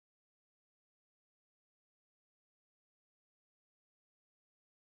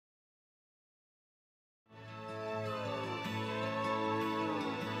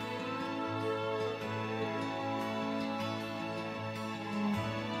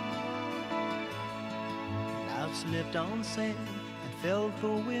I've slipped on sand and felt the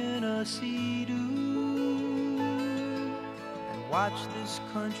winter sea dew, and watched this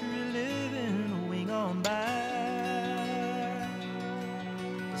country living wing on by.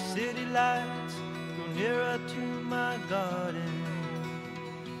 The city lights go nearer to my garden,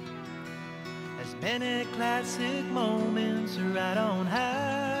 as many classic moments right on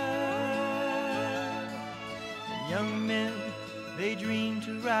high. And young men, they dream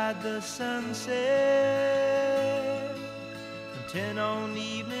to ride the sunset, intent on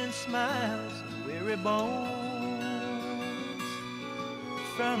evening smiles and weary bones.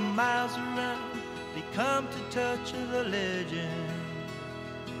 From miles around, they come to touch the legend,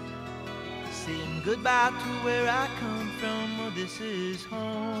 saying goodbye to where I come from, this is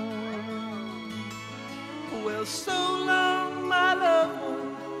home. Well, so long, my loved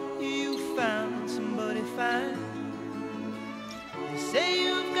one, you found somebody fine. They say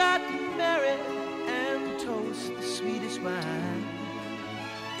you've got married and toast the sweetest wine.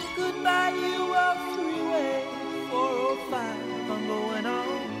 Goodbye, you are freeway 405. I'm going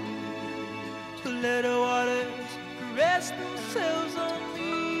on to let the waters rest themselves on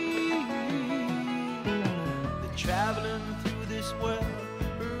me. They're traveling through this world,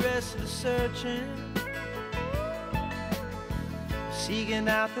 restless searching, seeking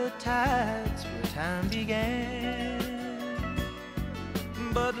out the tides where time began.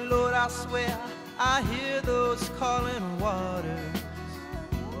 But Lord, I swear I hear those calling waters,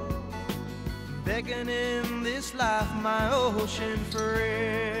 beckoning this life, my ocean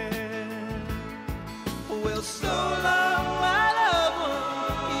friend. Well, so long, my loved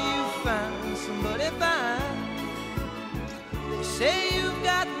one, you found somebody fine. They say you've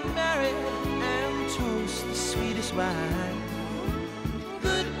gotten married and toast the sweetest wine.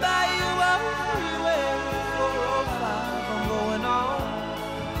 Goodbye, you are freeway 405. I'm going on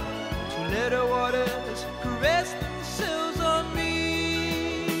to let the waters caress themselves on me.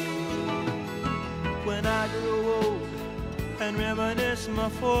 When I grow old and reminisce my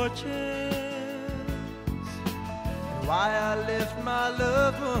fortunes, and why I left my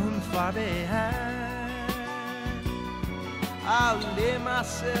loved one far behind, I'll lay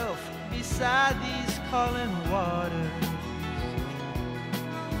myself beside these calling waters.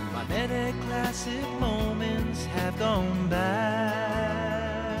 My many classic moments have gone by.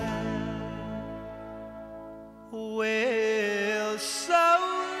 Well, so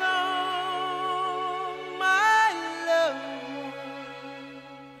long, my love,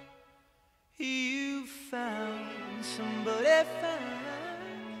 you found somebody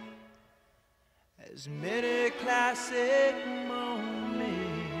fine. As many classic moments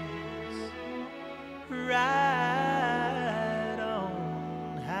right